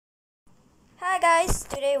Guys,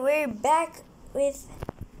 today we're back with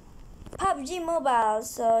PUBG Mobile.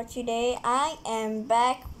 So today I am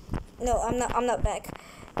back. No, I'm not back.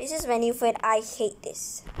 This is my new phone. I hate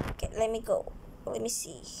this. Okay, let me go. Let me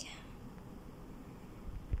see.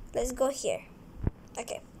 Let's go here.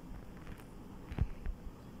 Okay.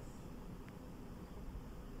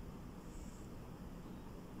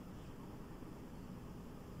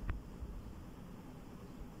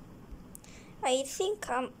 I think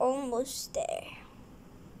I'm almost there.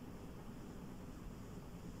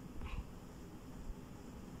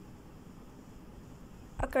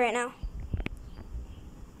 Okay, right now.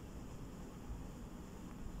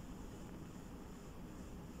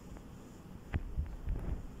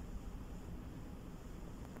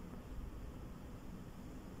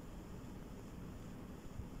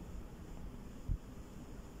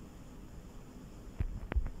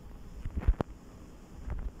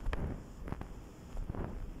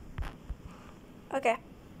 Okay.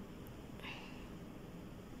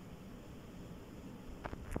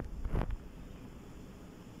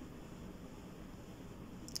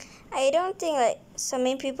 I don't think like so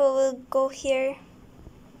many people will go here.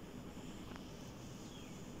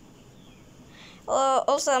 Well,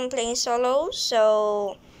 also I'm playing solo,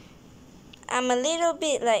 so I'm a little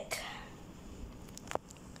bit like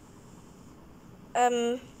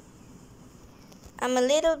I'm a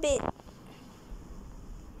little bit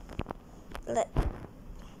like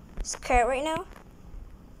scared right now.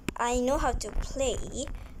 I know how to play,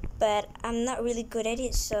 but I'm not really good at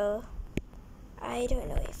it, so I don't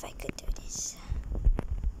know if I could do this.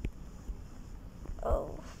 Oh.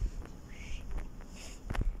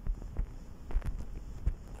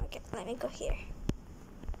 Okay, let me go here.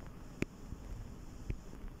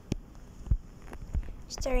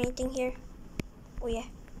 Is there anything here? Oh yeah.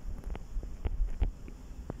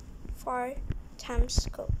 4 times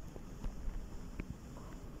scope.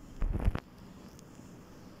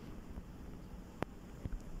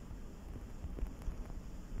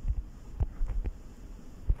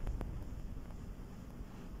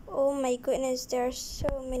 Oh my goodness, there are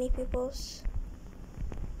so many peoples.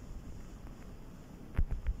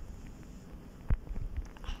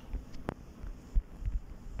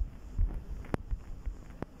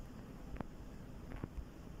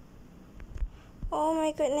 Oh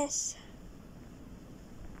my goodness.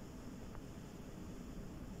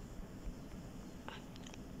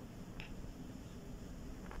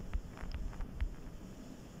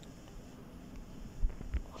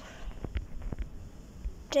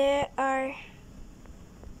 There are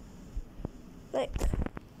like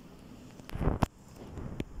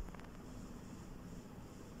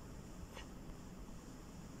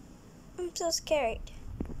I'm so scared.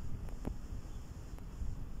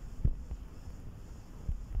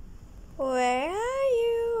 Where are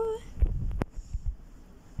you?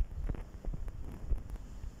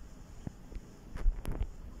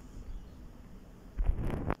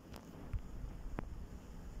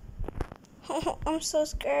 I'm so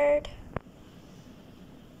scared.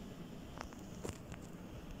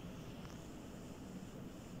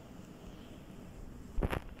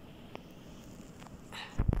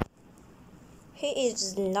 He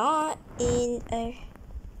is not in a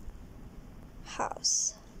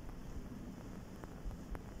house.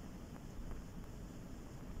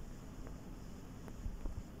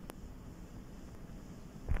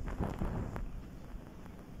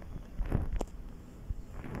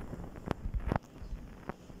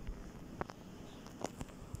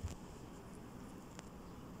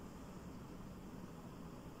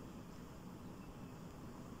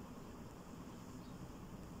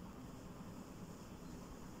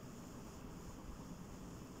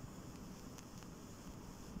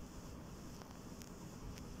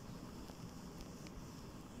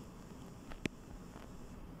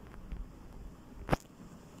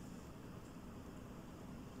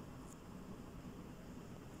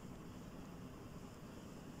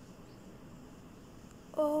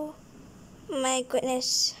 Oh my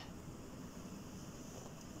goodness.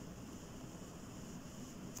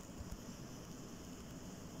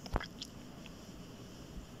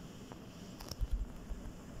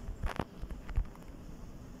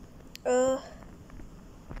 Oh.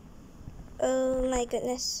 Oh my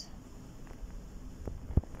goodness.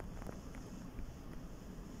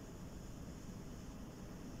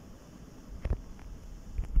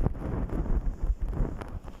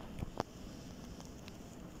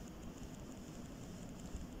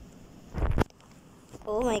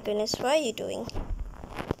 Oh my goodness, what are you doing?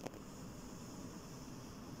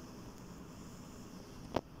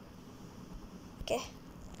 Okay.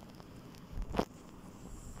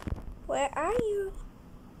 Where are you?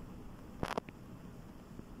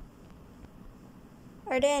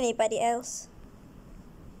 Are there anybody else?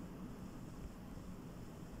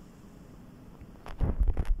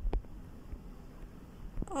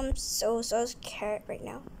 I'm so scared right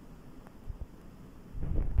now.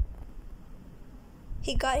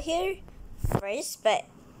 He got here first, but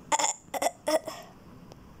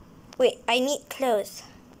wait, I need clothes.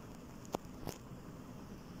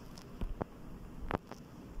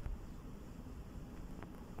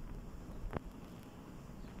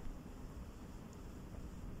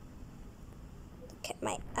 Look at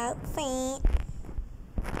my outfit.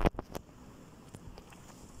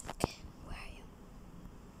 Okay, where are you?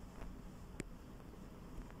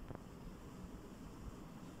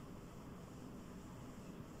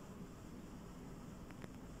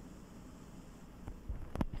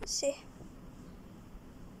 Let's see.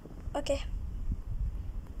 Okay.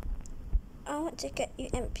 I want to get you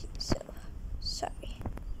MP, so sorry.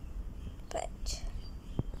 But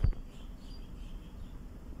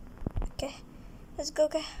okay, let's go,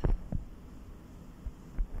 guys.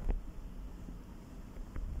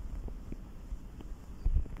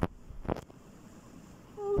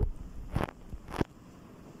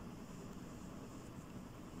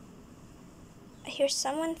 I hear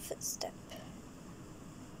someone's footstep.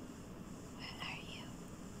 Where are you?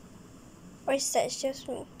 Or is that just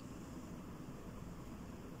me?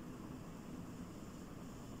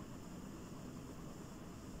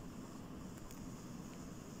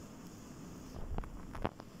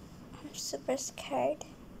 I'm super scared.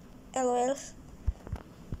 LOL.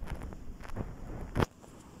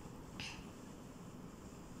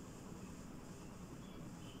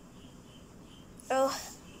 Oh,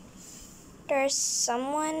 there's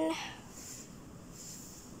someone.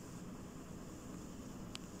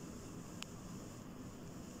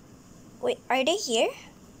 Wait, are they here?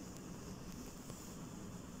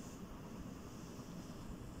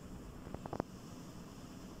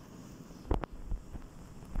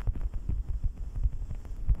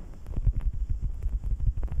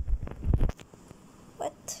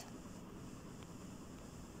 What?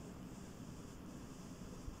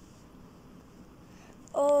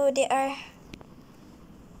 Oh, they are.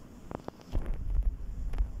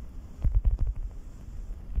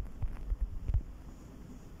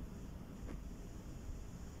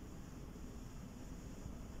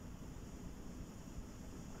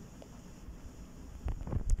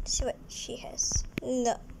 See what she has.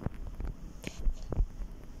 No.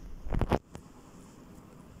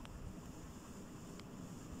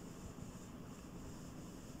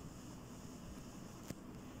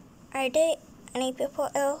 Are there any people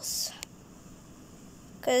else?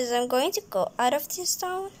 Because I'm going to go out of this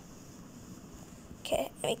town.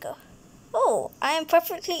 Okay, let me go. Oh, I am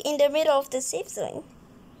perfectly in the middle of the safe zone.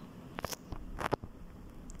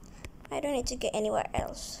 I don't need to get anywhere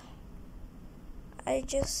else. I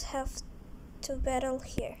just have to battle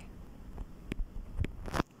here.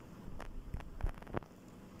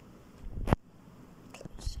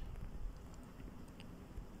 Close.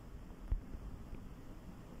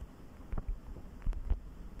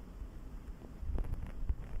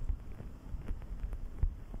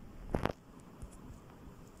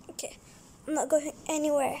 Okay, I'm not going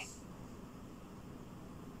anywhere.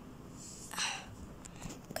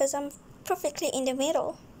 Because I'm perfectly in the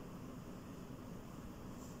middle.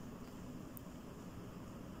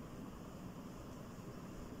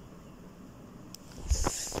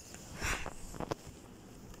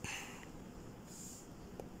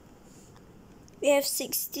 We have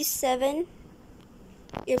 67,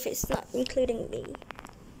 if it's not including me.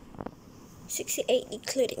 68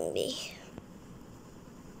 including me.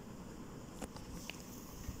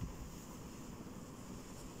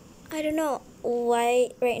 I don't know why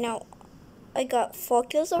right now I got 4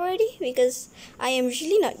 kills already, because I am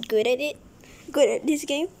usually not good at this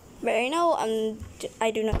game. But right now I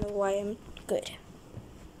do not know why I'm good.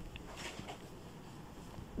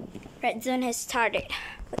 Red zone has started.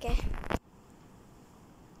 Okay.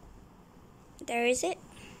 There is it.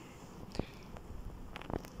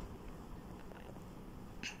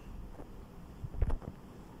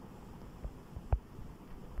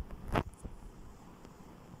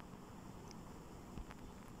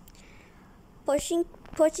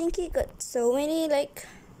 Pochinki got so many like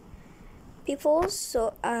people,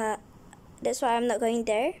 so that's why I'm not going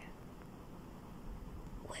there.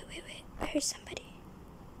 Wait, I heard somebody.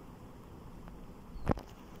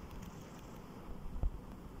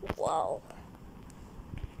 Wow.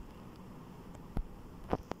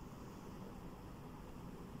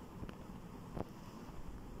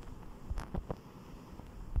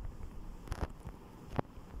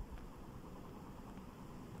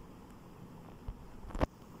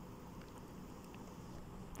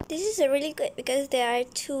 This is a really good because there are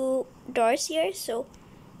 2 doors here, so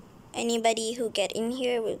anybody who get in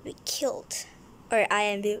here will be killed, or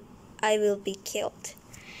I will be killed.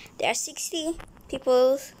 There are 60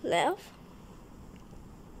 people left.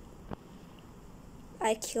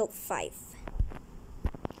 I killed 5.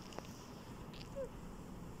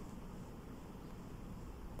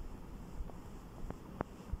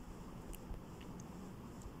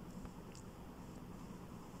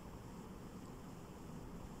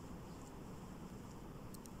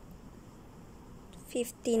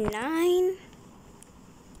 $59.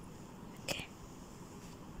 Okay.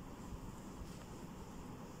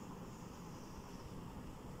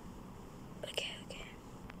 Okay.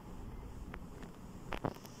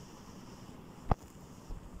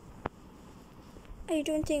 I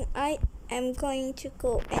don't think I am going to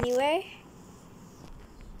go anywhere.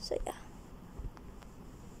 So yeah.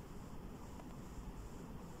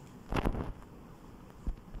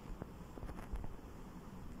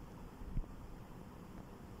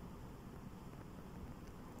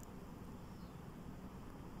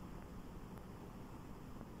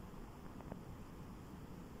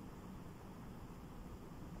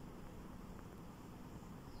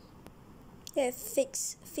 Yeah,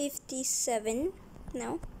 fix 57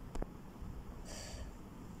 now.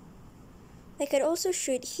 I could also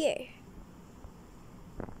shoot here.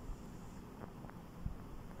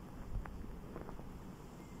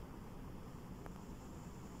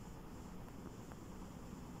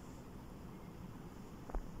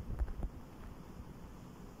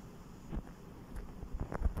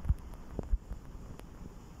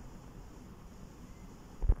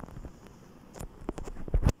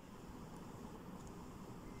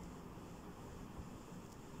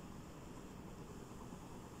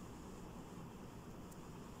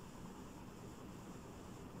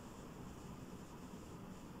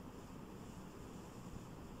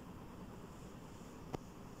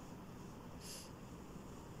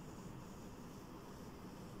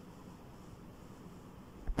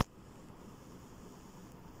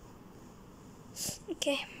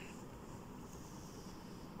 Okay.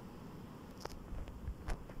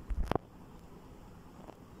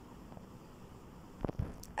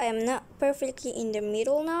 I am not perfectly in the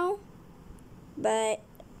middle now, but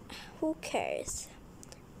who cares?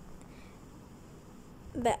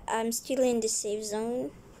 But I'm still in the safe zone.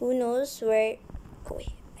 Who knows where? Oh wait,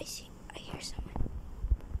 I see. I hear someone.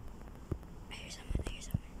 I hear someone. I hear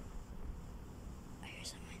someone. I hear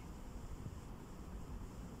someone.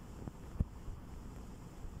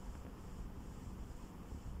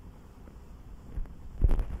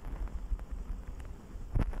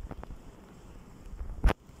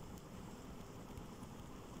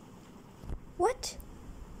 What?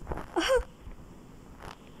 Oh.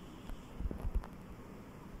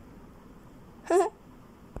 Oh.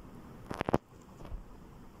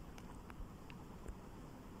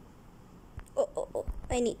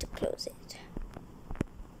 I need to close it.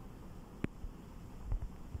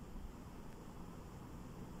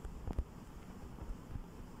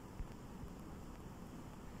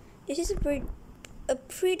 This is a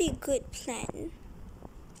pretty good plan.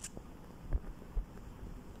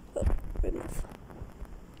 Oh, remove.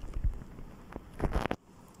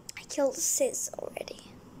 I killed 6 already.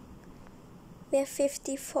 We have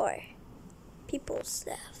 54 people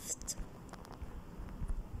left.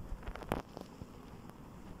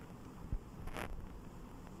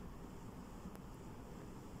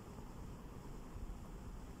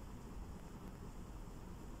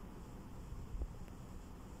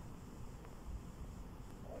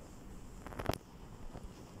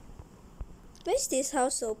 Why is this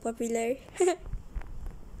house so popular?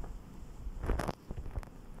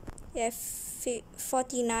 Yeah,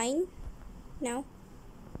 49 now.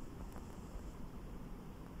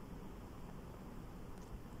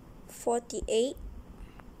 48.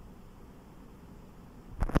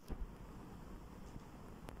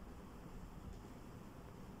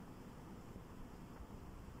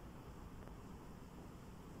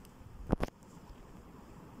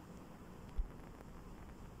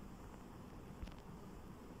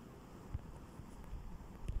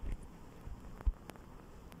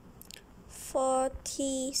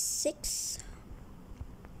 $46.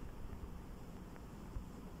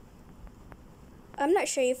 I'm not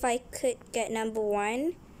sure if I could get number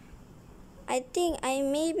 1. I think I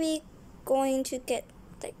may be going to get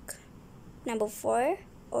like number 4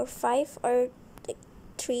 or 5 or like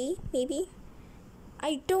 3 maybe.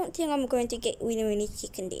 I don't think I'm going to get Winnie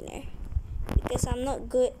chicken dinner because I'm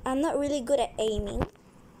not really good at aiming.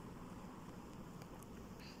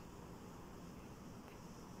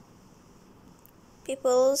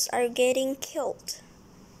 Peoples are getting killed.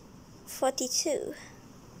 42.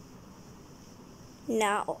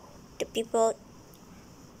 Now the people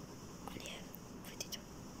only have 42.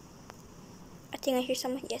 I think I hear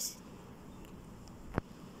someone. Yes.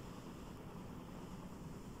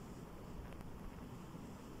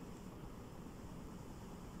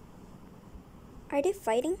 Are they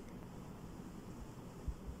fighting?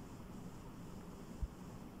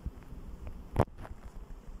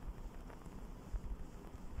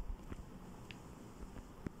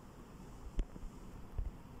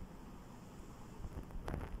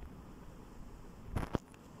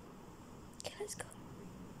 Okay, let's go.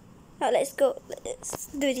 Now let's go. Let's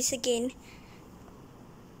do this again.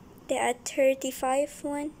 There are 35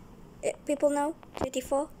 people now.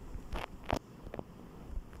 34.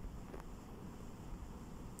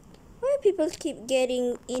 Why people keep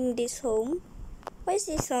getting in this home? Why is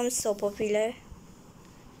this home so popular?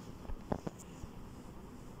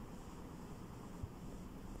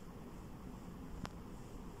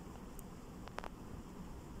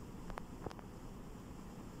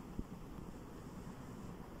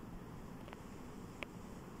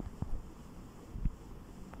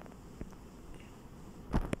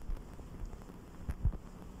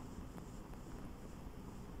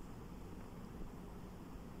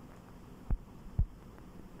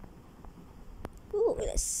 Ooh,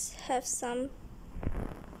 let's have some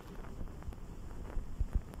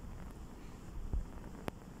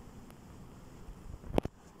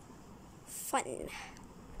fun.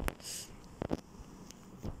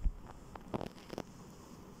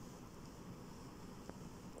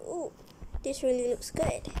 Ooh, this really looks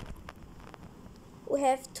good. We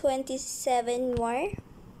have 27 more.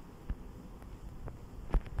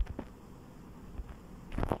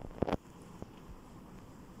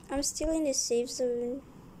 I'm still in the safe zone.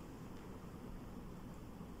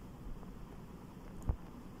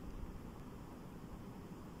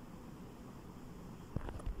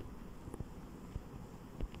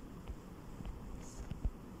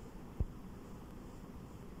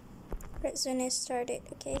 Red zone has started,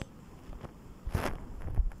 okay.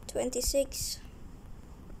 26.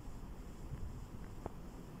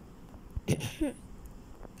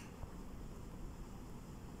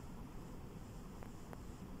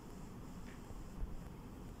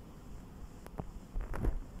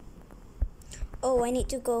 Oh, I need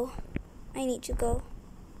to go. I need to go.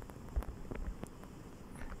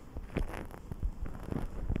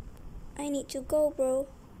 I need to go, bro.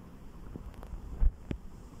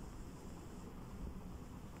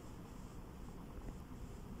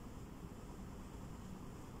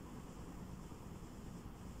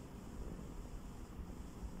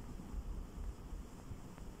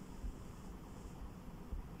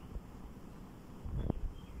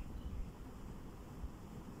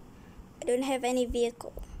 I don't have any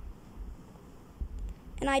vehicle.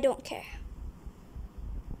 And I don't care.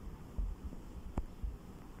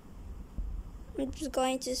 I'm just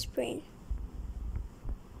going to sprint.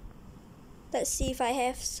 Let's see if I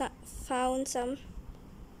have found some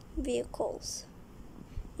vehicles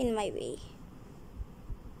in my way.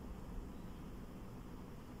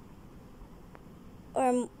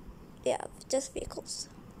 Or, yeah, just vehicles.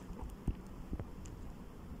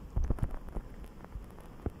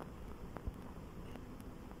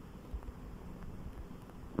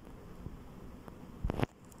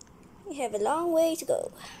 We have a long way to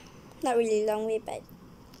go. Not really a long way, but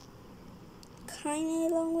kinda a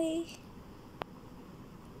long way.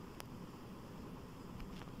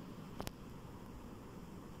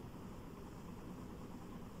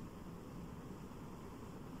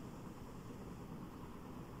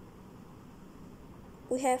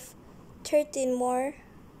 We have 13 more,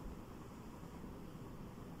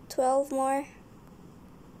 12 more,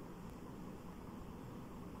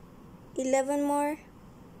 11 more,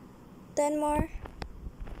 10 more.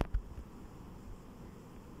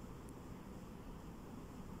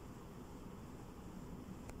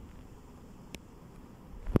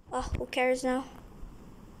 Ah, who cares now?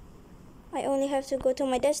 I only have to go to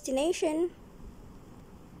my destination.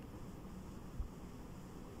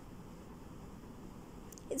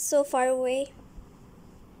 It's so far away.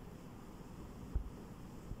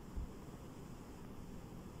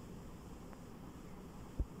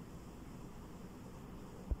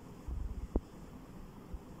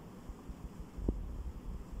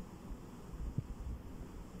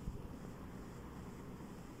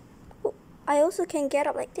 Oh, I also can get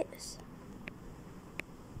up like this.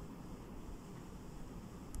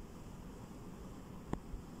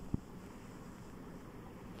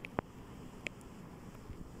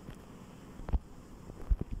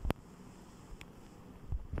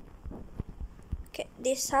 Okay,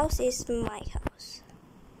 this house is my house.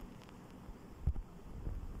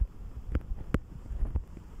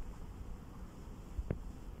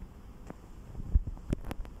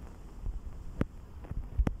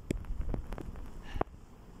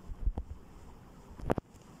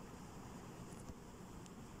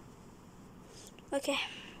 Okay.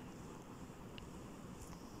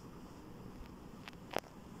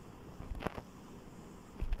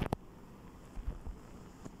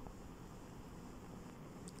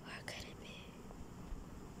 Where could it be?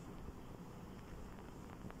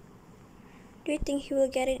 Do you think he will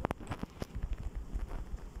get it?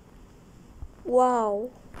 Wow.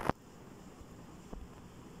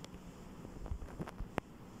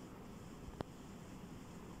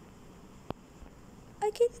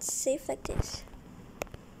 I can save like this.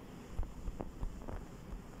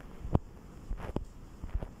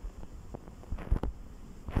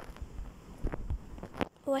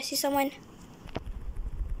 Oh, I see someone.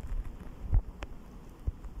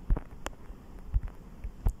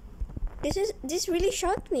 This really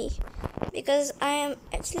shocked me because I am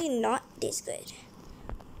actually not this good.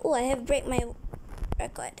 Oh, I have break my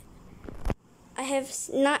record. I have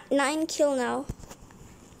not 9 kill now.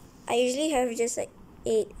 I usually have just like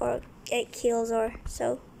 8 kills or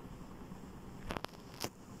so.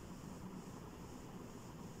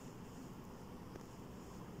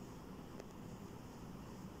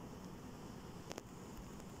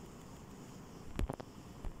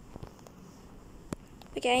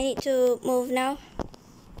 Okay, I need to move now.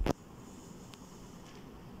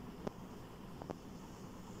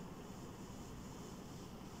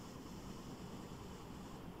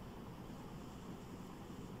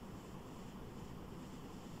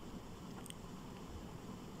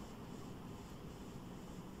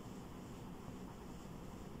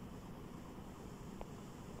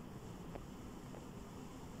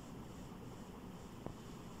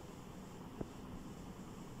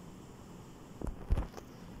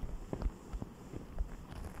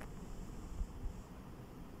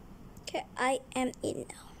 Okay, I am in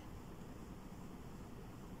now.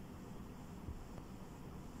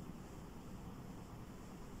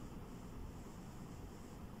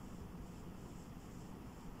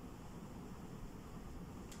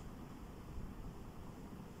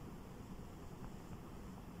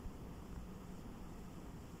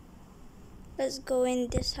 Let's go in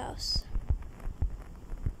this house.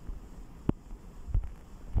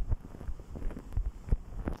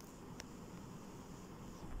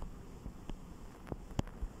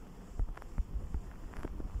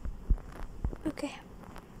 Okay.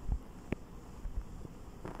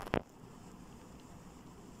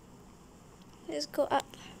 Let's go up.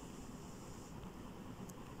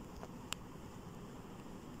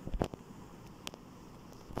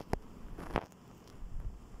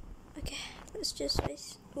 Okay, let's just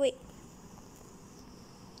wait.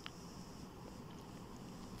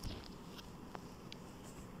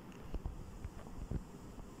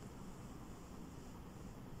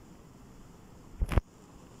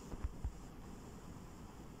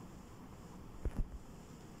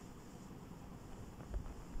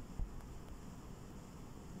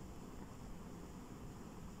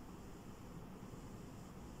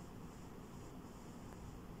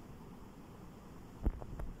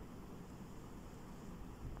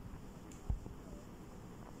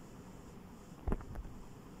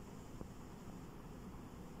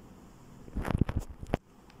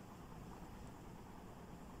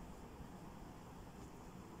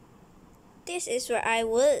 This is where I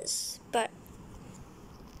was, but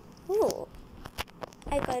oh,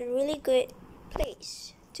 I got a really good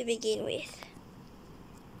place to begin with.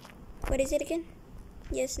 What is it again?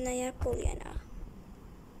 Yes, Naya Poliana.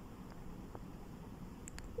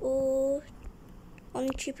 Oh,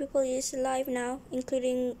 only 3 people is alive now,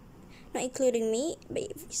 not including me, but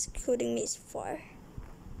if it's including me, it's 4.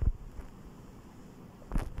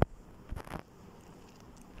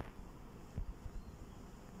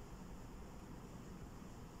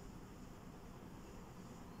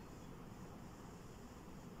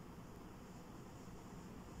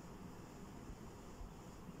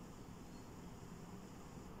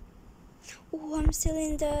 Oh, I'm still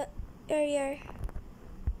in the area.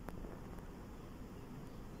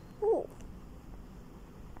 Oh.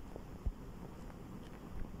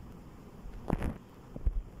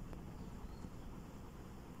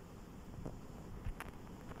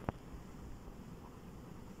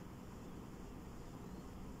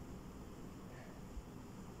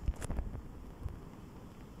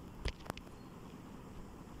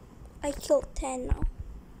 I killed 10 now.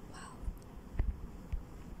 Wow.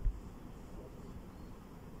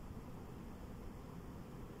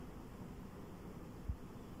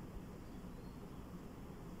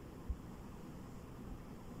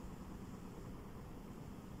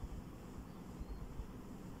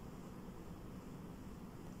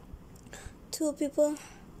 2 people.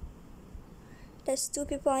 That's 2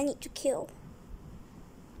 people I need to kill.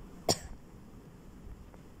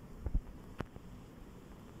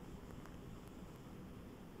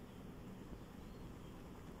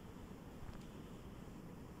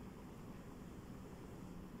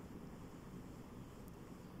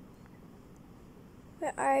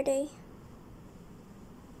 Where are they?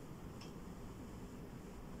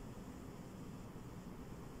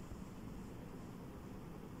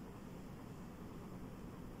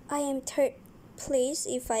 I am third place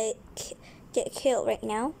if I get killed right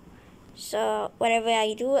now. So whatever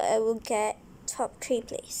I do, I will get top 3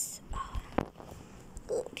 place.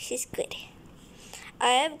 Oh, this is good.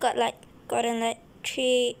 I have gotten like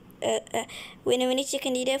 3 winner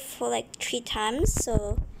chicken dinner for like 3 times.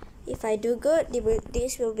 So if I do good,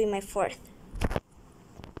 this will be my 4th.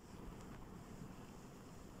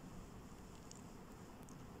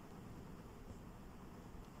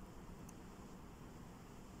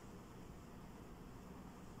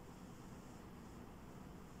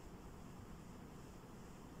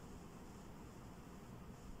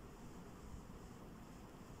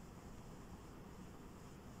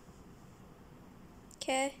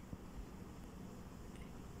 Okay.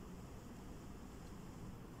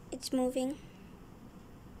 It's moving.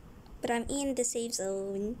 But I'm in the safe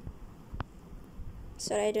zone.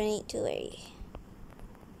 So I don't need to worry.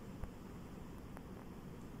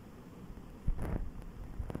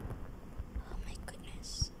 Oh my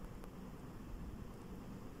goodness.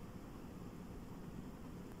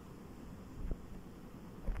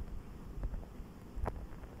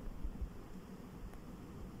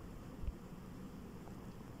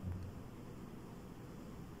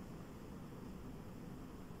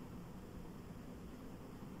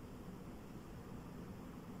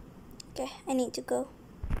 Okay, I need to go.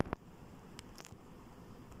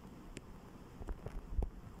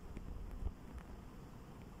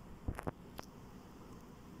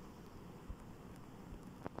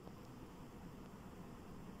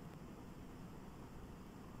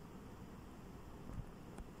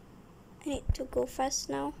 I need to go fast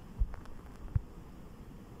now.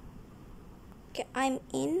 Okay, I'm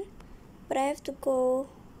in, but I have to go.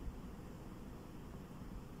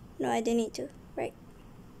 No, I don't need to. Right.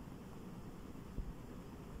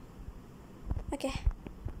 Okay.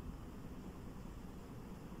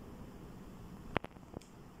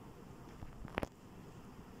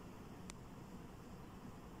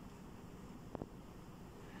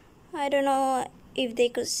 I don't know if they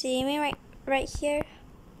could see me right here.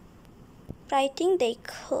 But I think they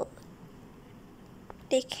could.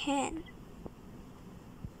 They can.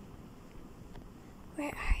 Where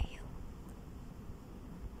are you?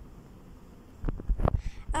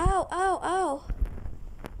 Ow, ow, ow.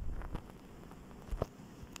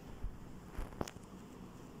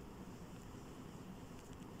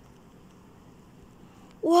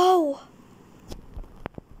 Whoa.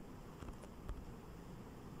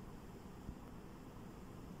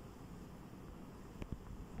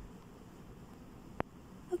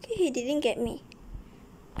 Okay, he didn't get me.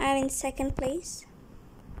 I'm in 2nd place.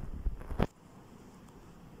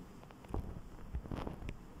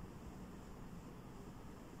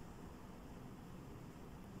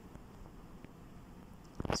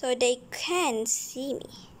 So they can see me.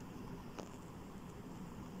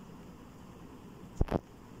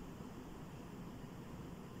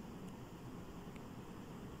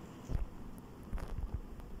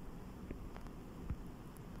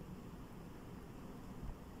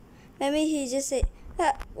 Maybe he just said,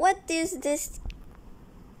 what is this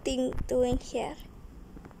thing doing here?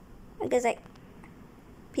 Because like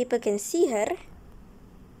people can see her.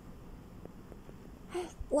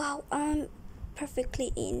 Wow, I'm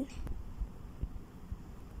perfectly in.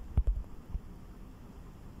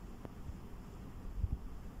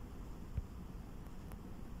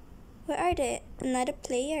 Where are they? Another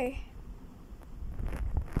player.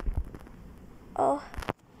 Oh.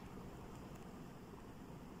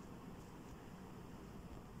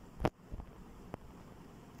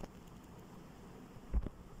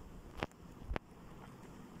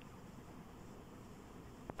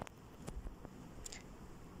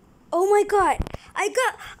 Oh my god! I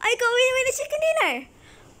got winner chicken dinner!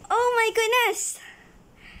 Oh my goodness!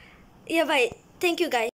 Yeah, bye. Thank you guys.